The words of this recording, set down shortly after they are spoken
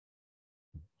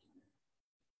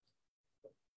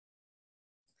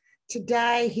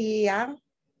Today here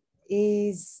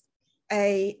is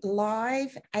a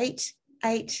live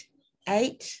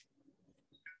 888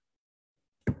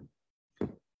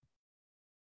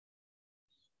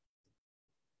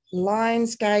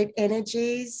 Lionsgate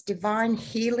energies, divine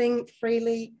healing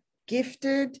freely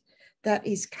gifted that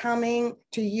is coming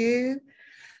to you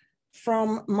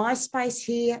from my space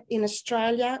here in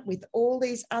Australia with all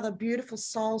these other beautiful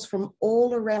souls from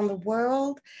all around the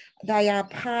world. They are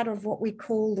part of what we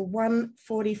call the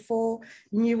 144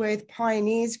 New Earth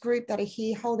Pioneers group that are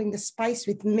here holding the space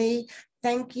with me.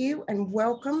 Thank you and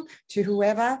welcome to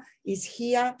whoever is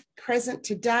here present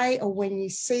today, or when you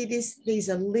see this, these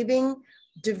are living,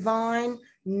 divine,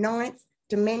 ninth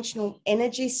dimensional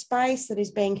energy space that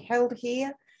is being held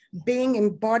here, being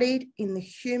embodied in the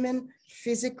human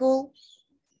physical.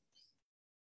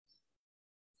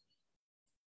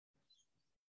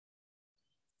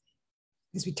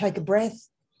 As we take a breath,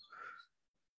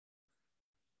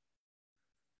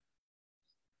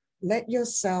 let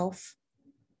yourself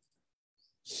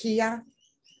hear,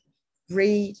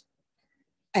 read,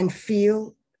 and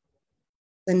feel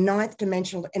the ninth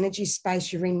dimensional energy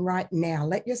space you're in right now.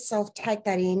 Let yourself take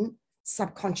that in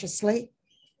subconsciously.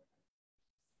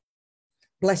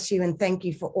 Bless you and thank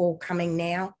you for all coming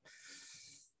now.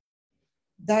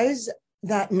 Those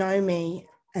that know me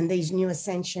and these New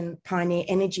Ascension Pioneer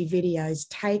energy videos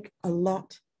take a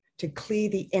lot to clear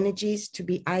the energies to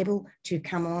be able to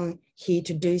come on here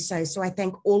to do so. So I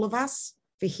thank all of us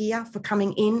for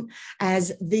coming in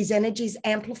as these energies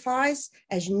amplifies,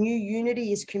 as new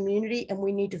unity is community, and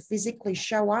we need to physically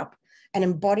show up and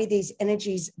embody these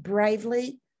energies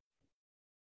bravely.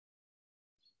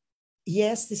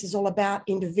 Yes, this is all about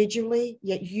individually,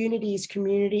 yet unity is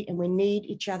community, and we need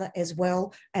each other as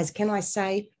well as, can I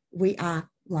say, we are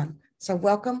one. So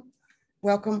welcome,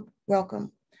 welcome,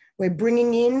 welcome. We're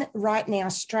bringing in right now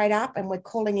straight up, and we're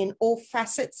calling in all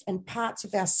facets and parts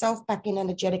of ourself back in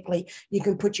energetically. You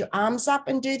can put your arms up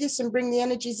and do this and bring the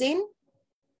energies in,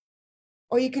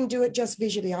 or you can do it just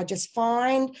visually. I just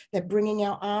find that bringing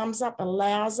our arms up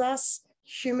allows us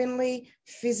humanly,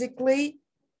 physically,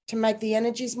 to make the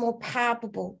energies more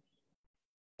palpable.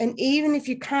 And even if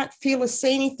you can't feel or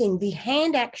see anything, the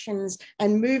hand actions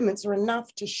and movements are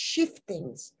enough to shift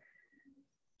things.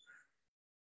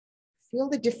 Feel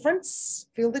the difference,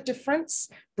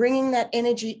 bringing that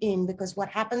energy in, because what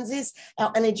happens is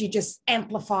our energy just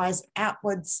amplifies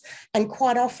outwards. And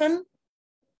quite often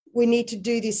we need to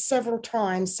do this several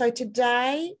times. So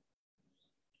today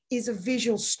is a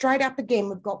visual straight up again.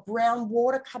 We've got brown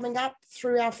water coming up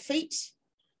through our feet,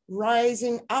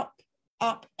 rising up,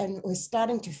 and we're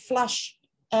starting to flush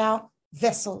our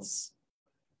vessels.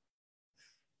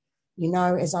 You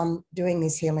know, as I'm doing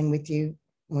this healing with you,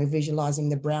 and we're visualizing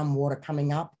the brown water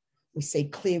coming up, we see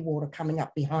clear water coming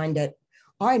up behind it.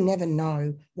 I never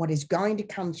know what is going to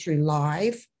come through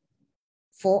live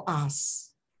for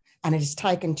us. And it has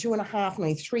taken 2.5,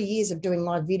 maybe 3 years of doing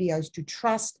live videos to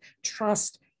trust,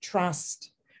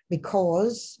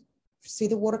 because see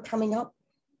the water coming up?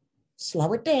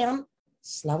 Slow it down,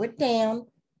 slow it down,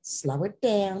 slow it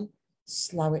down,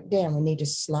 slow it down. We need to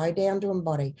slow down to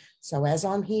embody. So as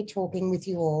I'm here talking with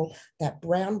you all, that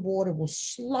brown water will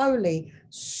slowly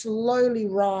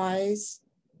rise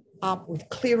up with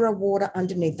clearer water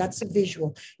underneath. That's a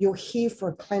visual. You're here for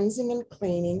a cleansing and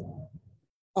cleaning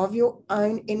of your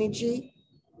own energy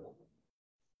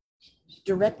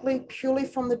directly, purely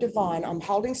from the divine. I'm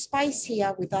holding space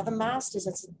here with other masters.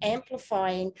 It's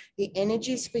amplifying the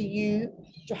energies for you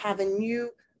to have a new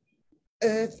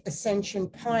Earth Ascension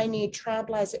Pioneer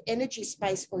Trailblazer energy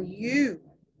space for you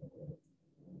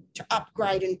to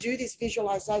upgrade and do this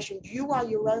visualization. You are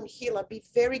your own healer. Be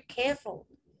very careful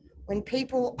when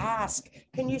people ask,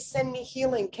 can you send me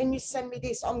healing? Can you send me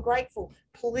this? I'm grateful.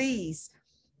 Please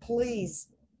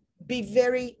be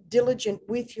very diligent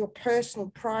with your personal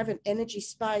private energy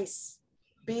space.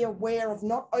 Be aware of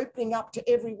not opening up to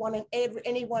everyone and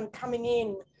anyone coming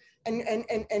in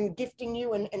and gifting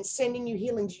you and sending you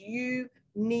healings. You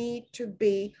need to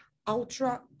be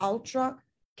ultra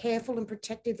careful and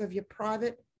protective of your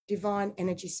private divine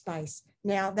energy space.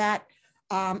 Now that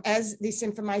as this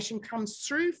information comes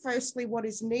through, firstly, what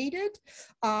is needed,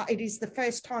 it is the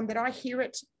first time that I hear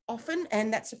it often,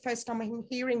 and that's the first time I'm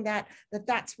hearing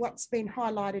that's what's been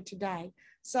highlighted today.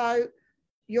 So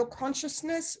your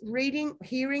consciousness, reading,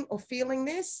 hearing, or feeling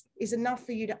this is enough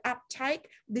for you to uptake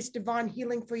this divine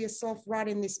healing for yourself right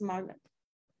in this moment.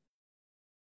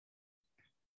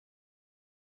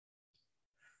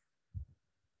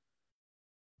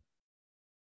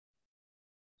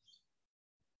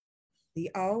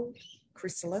 The old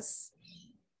chrysalis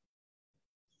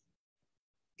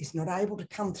is not able to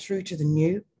come through to the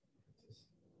new.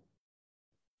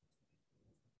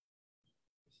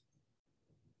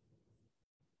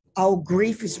 Old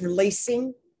grief is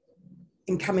releasing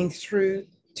and coming through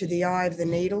to the eye of the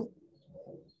needle.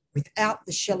 Without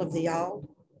the shell of the old,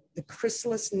 the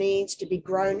chrysalis needs to be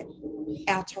grown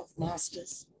out of,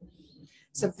 masters.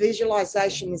 So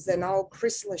visualization is an old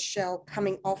chrysalis shell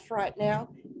coming off right now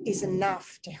is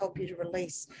enough to help you to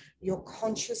release. Your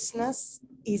consciousness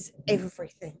is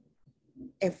everything,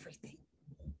 everything.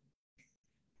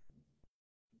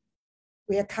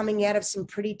 We are coming out of some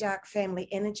pretty dark family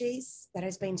energies that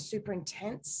has been super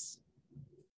intense.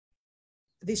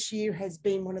 This year has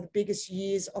been one of the biggest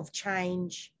years of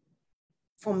change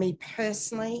for me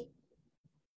personally.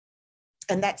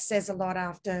 And that says a lot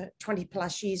after 20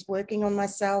 plus years working on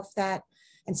myself, that,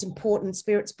 and it's important,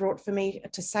 Spirit's brought for me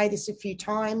to say this a few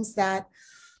times, that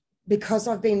because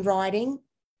I've been writing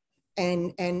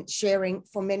and sharing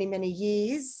for many, many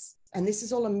years, and this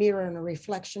is all a mirror and a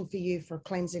reflection for you for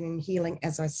cleansing and healing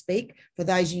as I speak. For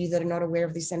those of you that are not aware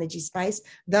of this energy space,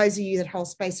 those of you that hold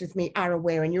space with me are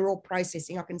aware, and you're all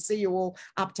processing. I can see you all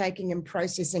uptaking and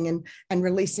processing and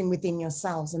releasing within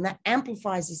yourselves. And that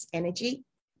amplifies this energy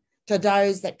to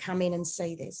those that come in and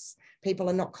see this. People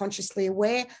are not consciously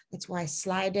aware. That's why I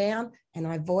slow down and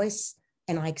I voice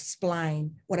and I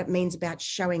explain what it means about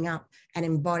showing up and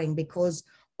embodying, because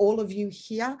all of you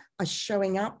here are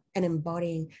showing up and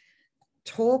embodying.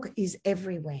 Talk is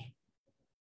everywhere.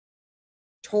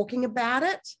 Talking about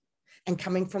it and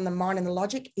coming from the mind and the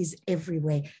logic is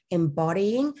everywhere.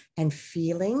 Embodying and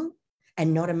feeling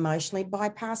and not emotionally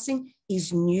bypassing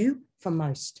is new for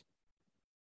most.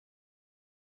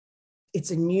 It's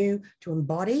a new to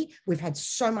embody. We've had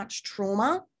so much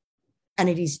trauma, and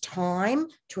it is time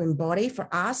to embody for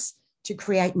us to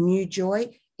create new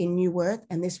joy in new earth.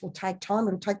 And this will take time.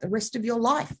 It'll take the rest of your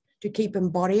life to keep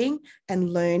embodying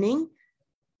and learning.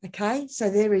 Okay, so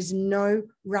there is no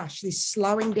rush. This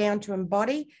slowing down to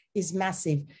embody is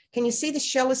massive. Can you see the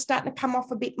shell is starting to come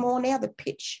off a bit more now? The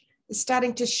pitch is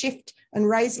starting to shift and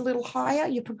raise a little higher.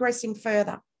 You're progressing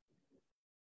further.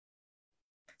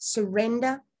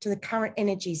 Surrender to the current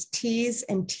energies. Tears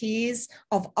and tears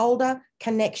of older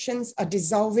connections are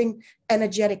dissolving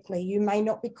energetically. You may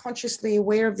not be consciously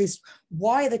aware of this.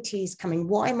 Why are the tears coming?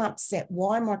 Why am I upset?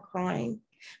 Why am I crying?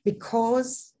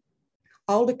 Because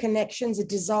older connections are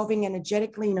dissolving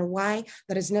energetically in a way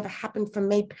that has never happened for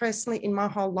me personally in my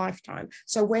whole lifetime.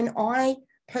 So when I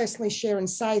personally share and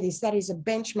say this, that is a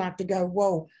benchmark to go,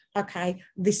 whoa, okay,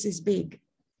 this is big.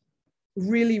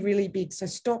 Really, really big. So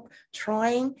stop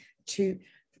trying to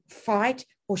fight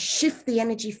or shift the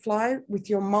energy flow with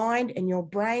your mind and your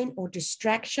brain or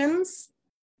distractions.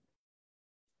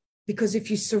 Because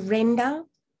if you surrender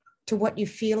to what you're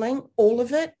feeling, all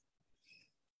of it,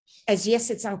 as yes,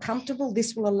 it's uncomfortable,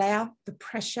 this will allow the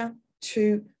pressure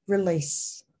to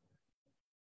release.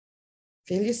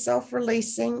 Feel yourself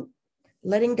releasing,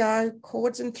 letting go,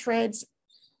 cords and threads,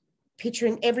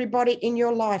 picturing everybody in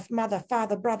your life, mother,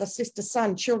 father, brother, sister,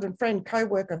 son, children, friend,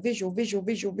 co-worker, visual, visual,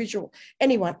 visual, visual,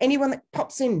 anyone that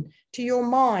pops in to your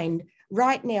mind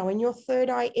right now in your third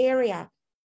eye area,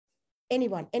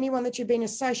 anyone that you've been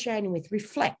associating with,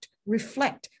 reflect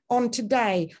on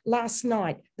today, last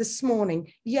night, this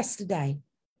morning, yesterday,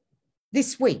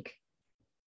 this week,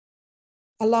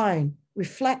 alone,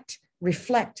 reflect,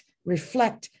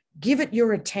 give it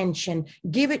your attention,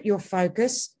 give it your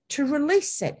focus to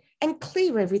release it and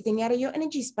clear everything out of your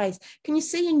energy space. Can you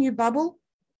see a new bubble?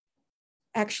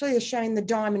 Actually, they're showing the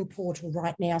diamond portal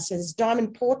right now. So there's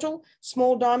diamond portal,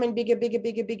 small diamond,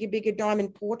 bigger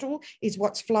diamond portal is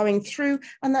what's flowing through.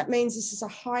 And that means this is a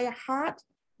higher heart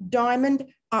diamond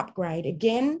upgrade.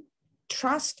 Again,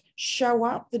 trust, show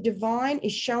up. The divine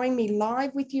is showing me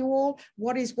live with you all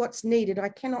what's needed. I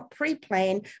cannot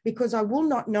pre-plan because I will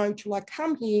not know till I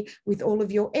come here with all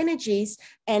of your energies,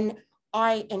 and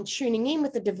I am tuning in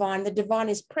with the divine. The divine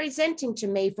is presenting to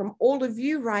me from all of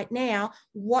you right now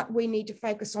what we need to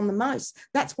focus on the most.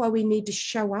 That's why we need to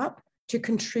show up to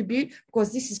contribute,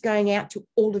 because this is going out to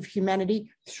all of humanity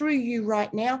through you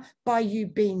right now by you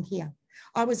being here.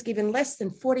 I was given less than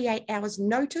 48 hours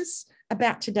notice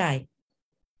about today.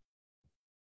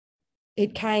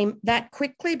 It came that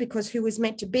quickly because who was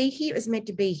meant to be here is meant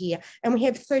to be here. And we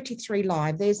have 33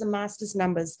 live. There's the master's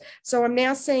numbers. So I'm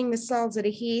now seeing the souls that are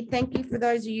here. Thank you for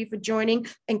those of you for joining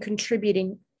and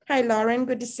contributing. Hey, Lauren,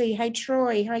 good to see you. Hey,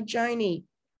 Troy. Hey, Joni.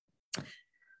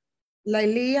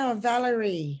 Lelia,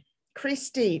 Valerie,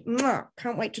 Christy. Mwah,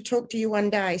 can't wait to talk to you one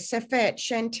day. Safet,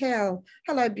 Chantel.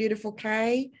 Hello, beautiful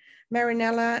Kay.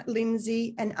 Marinella,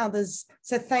 Lindsay, and others.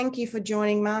 So thank you for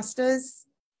joining, masters.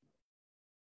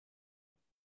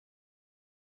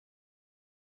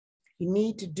 You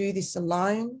need to do this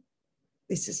alone.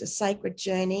 This is a sacred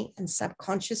journey, and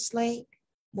subconsciously,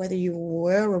 whether you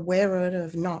were aware of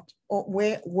it or not, or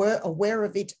were aware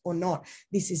of it or not,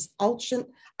 this is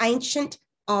ancient,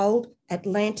 old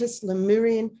Atlantis,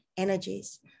 Lemurian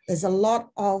energies. There's a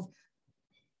lot of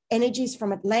energies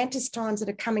from Atlantis times that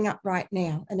are coming up right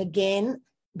now. And again,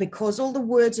 because all the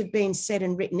words have been said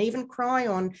and written, even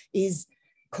Cryon is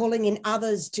calling in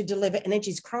others to deliver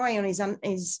energies. Cryon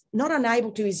is not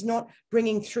unable to, is not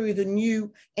bringing through the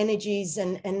new energies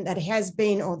and that has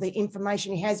been, or the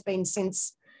information he has been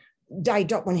since day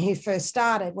dot when he first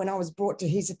started, when I was brought to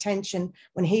his attention,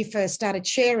 when he first started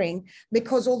sharing,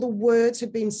 because all the words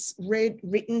have been read,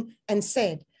 written and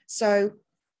said. So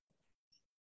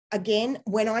again,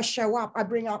 when I show up, I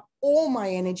bring up all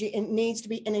my energy, and it needs to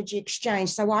be energy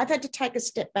exchange. So I've had to take a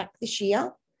step back this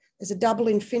year. There's a double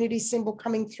infinity symbol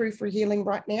coming through for healing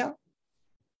right now.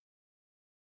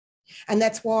 And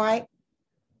that's why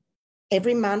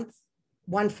every month,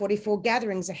 144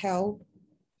 gatherings are held.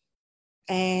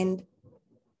 And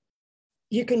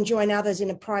you can join others in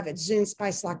a private Zoom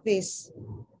space like this,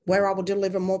 where I will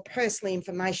deliver more personal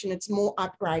information. It's more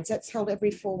upgrades. That's held every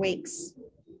 4 weeks.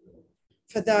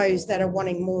 For those that are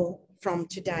wanting more from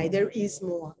today, there is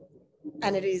more.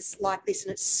 And it is like this,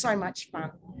 and it's so much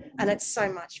fun. And it's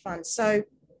so much fun. So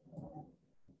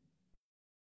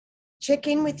check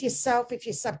in with yourself if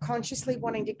you're subconsciously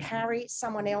wanting to carry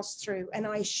someone else through. And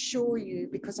I assure you,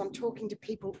 because I'm talking to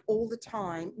people all the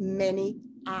time, many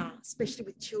are, especially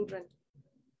with children.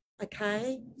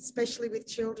 Okay? Especially with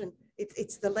children.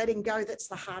 It's the letting go that's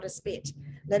the hardest bit.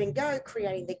 Letting go,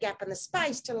 creating the gap and the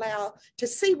space to allow to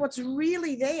see what's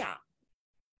really there.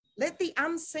 Let the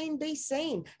unseen be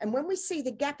seen. And when we see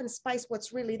the gap and space,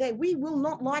 what's really there, we will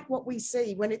not like what we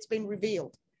see when it's been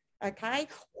revealed. Okay?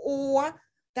 Or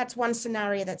that's one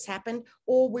scenario that's happened,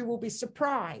 or we will be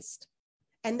surprised.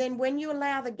 And then when you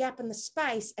allow the gap and the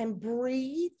space and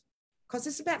breathe, because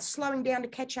it's about slowing down to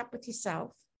catch up with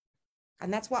yourself.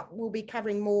 And that's what we'll be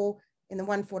covering more in the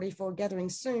 144 gathering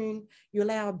soon. You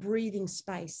allow a breathing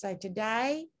space. So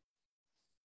today,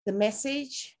 the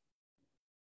message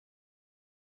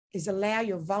is allow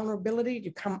your vulnerability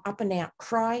to come up and out.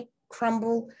 Cry,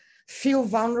 crumble, feel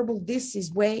vulnerable. This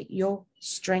is where your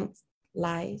strength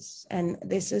lies. And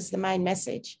this is the main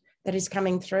message that is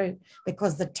coming through,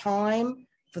 because the time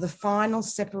for the final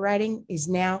separating is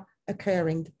now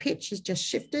occurring. The pitch has just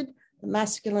shifted, the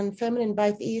masculine and feminine,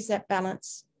 both ears, that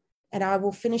balance. And I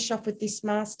will finish off with this,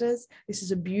 Masters. This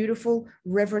is a beautiful,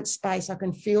 reverent space. I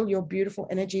can feel your beautiful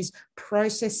energies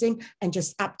processing and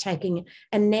just uptaking it.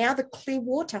 And now the clear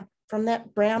water from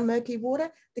that brown, murky water,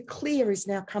 the clear is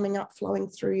now coming up, flowing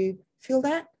through you. Feel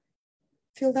that?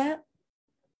 Feel that?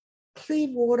 Clear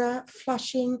water,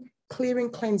 flushing, clearing,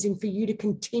 cleansing for you to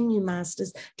continue,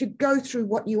 Masters, to go through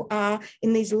what you are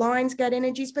in these Lionsgate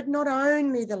energies, but not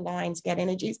only the Lionsgate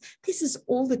energies. This is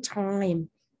all the time,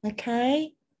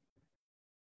 okay?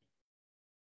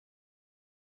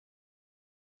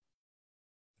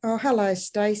 Oh, hello,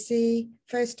 Stacey.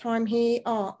 First time here.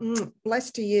 Oh,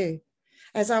 blessed to you.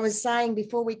 As I was saying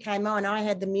before we came on, I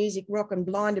had the music rock and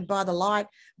blinded by the light,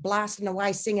 blasting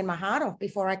away, singing my heart off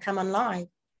before I come on live.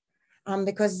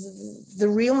 Because the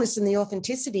realness and the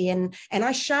authenticity, and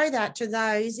I show that to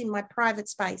those in my private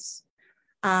space,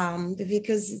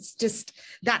 because it's just,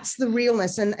 that's the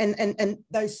realness, and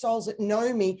those souls that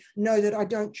know me know that I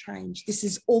don't change. This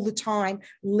is all the time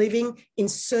living in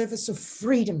service of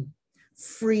freedom,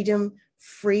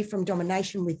 free from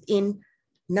domination within.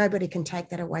 Nobody can take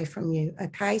that away from you,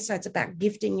 okay? So it's about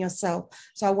gifting yourself.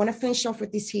 So I want to finish off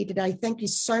with this here today. Thank you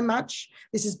so much.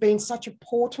 This has been such a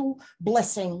portal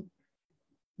blessing,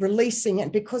 releasing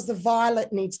it, because the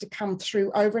violet needs to come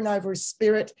through over and over. As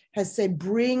Spirit has said,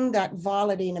 bring that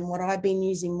violet in. And what I've been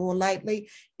using more lately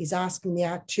is asking the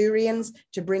Arcturians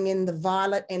to bring in the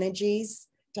violet energies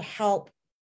to help.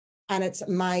 And it's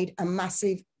made a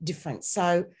massive difference.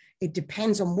 So it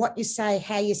depends on what you say,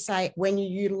 how you say it, when you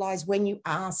utilize, when you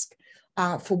ask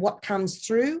for what comes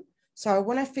through. So I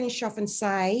want to finish off and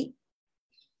say,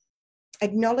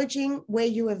 acknowledging where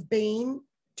you have been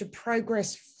to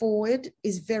progress forward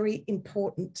is very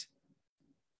important.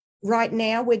 Right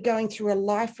now, we're going through a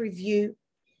life review,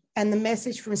 and the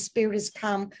message from Spirit has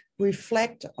come,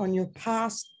 reflect on your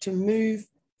past to move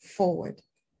forward.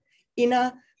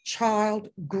 Inner child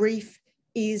grief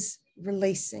is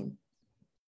releasing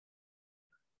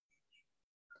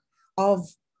of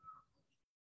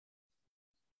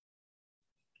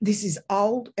This is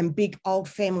old and big old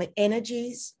family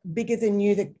energies, bigger than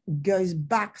you, that goes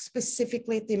back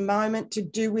specifically at the moment to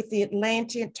do with the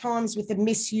Atlantean times, with the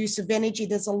misuse of energy.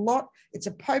 There's a lot. It's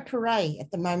a potpourri at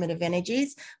the moment of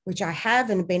energies, which I have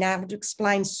and been able to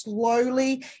explain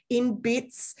slowly in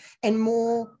bits and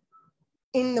more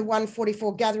in the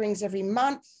 144 gatherings every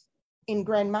month, in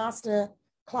Grandmaster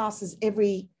classes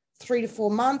every 3 to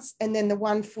 4 months, and then the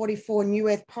 144 New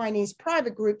Earth Pioneers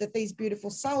private group that these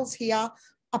beautiful souls here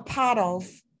are part of.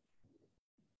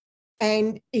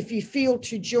 And if you feel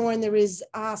to join, there is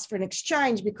ask for an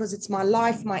exchange, because it's my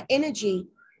life, my energy.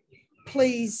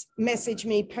 Please message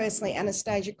me personally,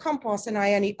 Anastasia Compost, and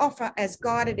I only offer as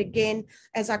guided. Again,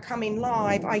 as I come in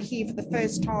live, I hear for the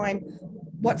first time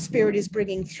what spirit is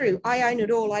bringing through. I own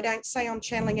it all. I don't say I'm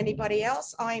channeling anybody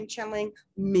else. I am channeling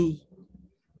me.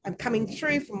 I'm coming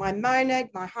through from my monad,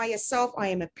 my higher self. I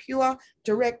am a pure,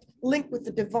 direct link with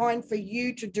the divine for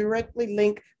you to directly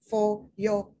link for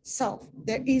yourself.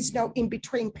 There is no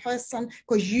in-between person,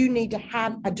 because you need to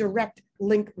have a direct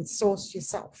link with source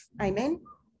yourself. Amen.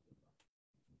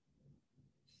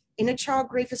 Inner child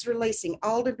grief is releasing.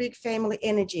 Older big family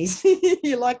energies.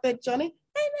 You like that, Johnny?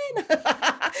 Amen.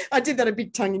 I did that a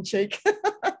bit tongue in cheek.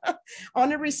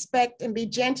 Honor, respect, and be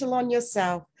gentle on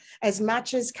yourself. As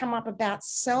much as come up about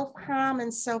self-harm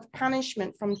and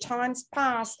self-punishment from times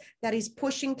past that is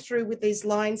pushing through with these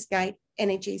Lionsgate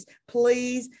energies,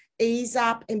 please ease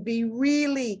up and be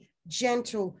really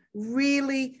gentle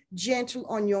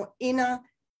on your inner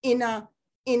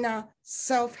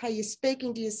self, how you're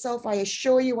speaking to yourself. I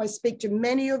assure you, I speak to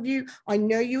many of you. I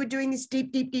know you are doing this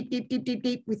deep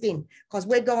within, because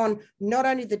we're gone not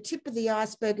only the tip of the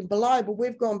iceberg and below, but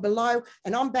we've gone below,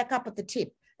 and I'm back up at the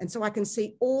tip. And so I can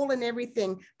see all and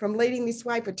everything from leading this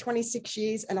way for 26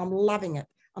 years, and I'm loving it.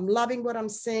 I'm loving what I'm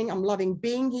seeing. I'm loving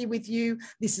being here with you.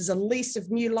 This is a lease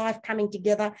of new life coming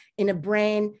together in a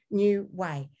brand new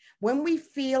way. When we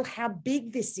feel how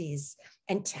big this is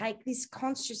and take this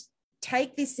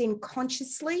in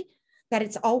consciously, that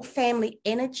it's old family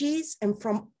energies, and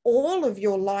from all of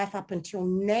your life up until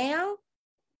now,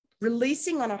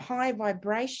 releasing on a higher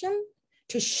vibration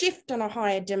to shift on a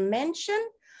higher dimension,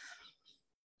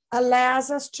 allows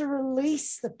us to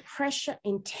release the pressure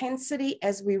intensity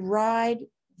as we ride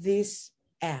this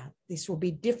out. This will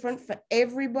be different for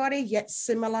everybody, yet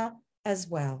similar as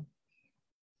well.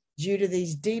 Due to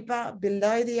these deeper,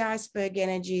 below the iceberg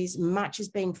energies, much is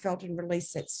being felt and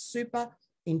released that's super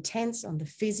intense on the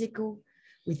physical,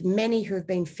 with many who have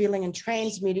been feeling and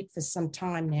transmuted for some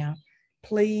time now.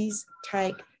 Please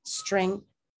take strength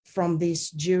from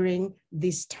this during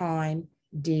this time,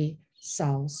 dear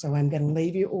souls. So I'm going to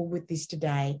leave you all with this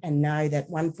today, and know that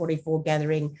 144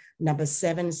 gathering number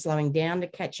 7, slowing down to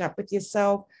catch up with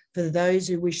yourself. For those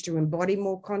who wish to embody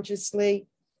more consciously,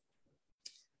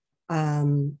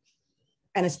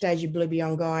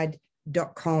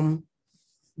 AnastasiaBlueBeyondGuide.com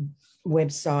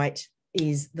website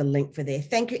is the link for there.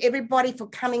 Thank you, everybody, for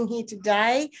coming here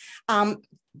today.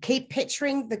 Keep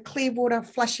picturing the clear water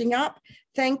flashing up.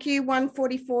 Thank you,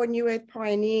 144 New Earth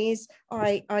Pioneers.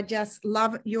 I just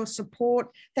love your support.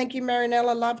 Thank you,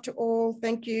 Marinella. Love to all.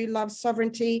 Thank you. Love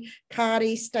Sovereignty,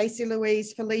 Cardi, Stacey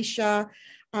Louise, Felicia,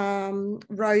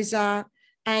 Rosa,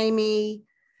 Amy,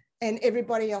 and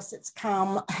everybody else that's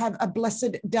come. Have a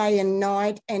blessed day and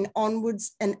night, and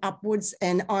onwards and upwards.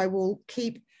 And I will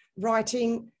keep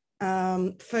writing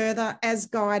further as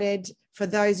guided for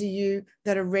those of you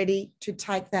that are ready to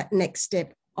take that next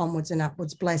step onwards and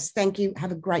upwards. Bless. Thank you.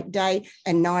 Have a great day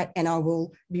and night. And I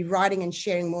will be writing and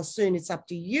sharing more soon. It's up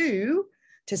to you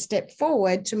to step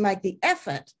forward, to make the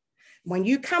effort. When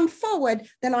you come forward,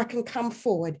 then I can come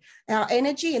forward. Our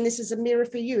energy, and this is a mirror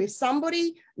for you. If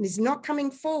somebody is not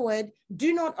coming forward,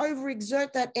 do not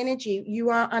overexert that energy. You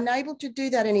are unable to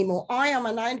do that anymore. I am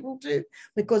unable to,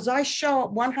 because I show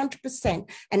up 100%.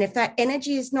 And if that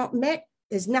energy is not met,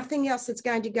 there's nothing else that's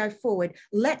going to go forward.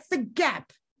 Let the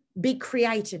gap be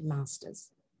created, masters.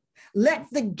 Let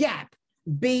the gap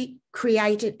be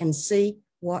created and see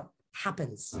what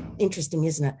happens. Interesting,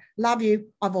 isn't it? Love you.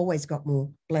 I've always got more.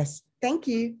 Bless. Thank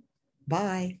you.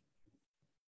 Bye.